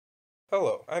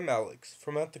Hello, I'm Alex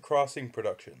from At the Crossing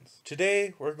Productions.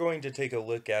 Today, we're going to take a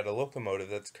look at a locomotive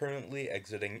that's currently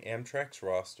exiting Amtrak's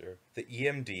roster, the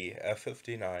EMD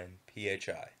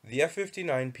F59PHi. The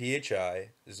F59PHi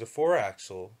is a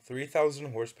 4-axle,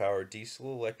 3,000 horsepower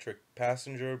diesel-electric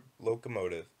passenger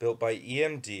locomotive built by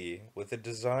EMD with a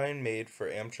design made for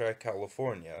Amtrak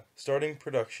California, starting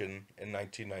production in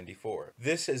 1994.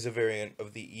 This is a variant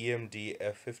of the EMD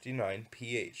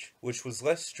F59PH, which was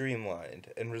less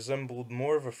streamlined and resembled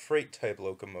more of a freight-type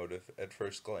locomotive at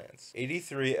first glance.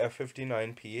 83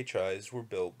 F59PHIs were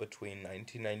built between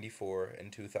 1994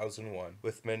 and 2001,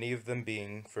 with many of them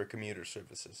being for commuter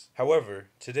services. However,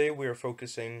 today we are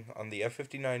focusing on the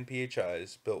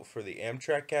F59PHIs built for the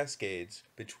Amtrak Cascades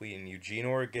between Eugene,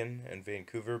 Oregon and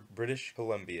Vancouver, British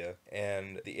Columbia,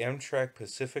 and the Amtrak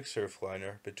Pacific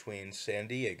Surfliner between San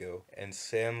Diego and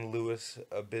San Luis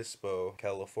Obispo,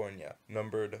 California,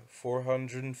 numbered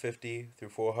 450 through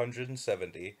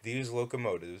 470. These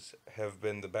locomotives have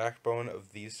been the backbone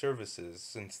of these services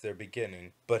since their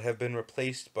beginning, but have been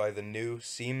replaced by the new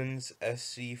Siemens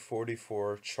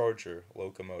SC44 Charger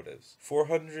locomotives.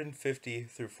 450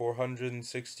 through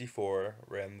 464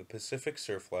 ran the Pacific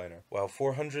Surfliner, while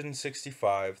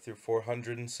 465 through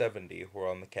 470 were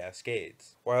on the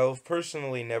Cascades. While I've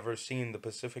personally never seen the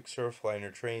Pacific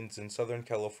Surfliner trains in Southern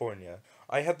California,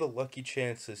 I had the lucky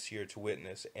chance this year to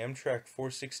witness Amtrak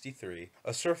 463,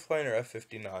 a Surfliner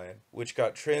F59, which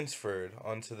got transferred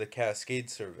onto the Cascade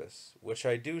service, which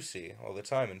I do see all the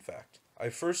time in fact. I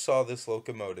first saw this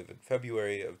locomotive in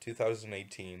February of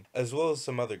 2018, as well as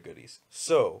some other goodies.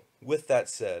 So, with that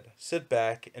said, sit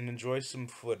back and enjoy some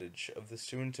footage of the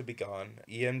soon-to-be-gone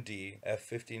EMD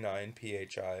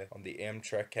F59PHI on the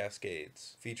Amtrak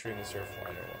Cascades, featuring a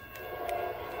Surfliner one.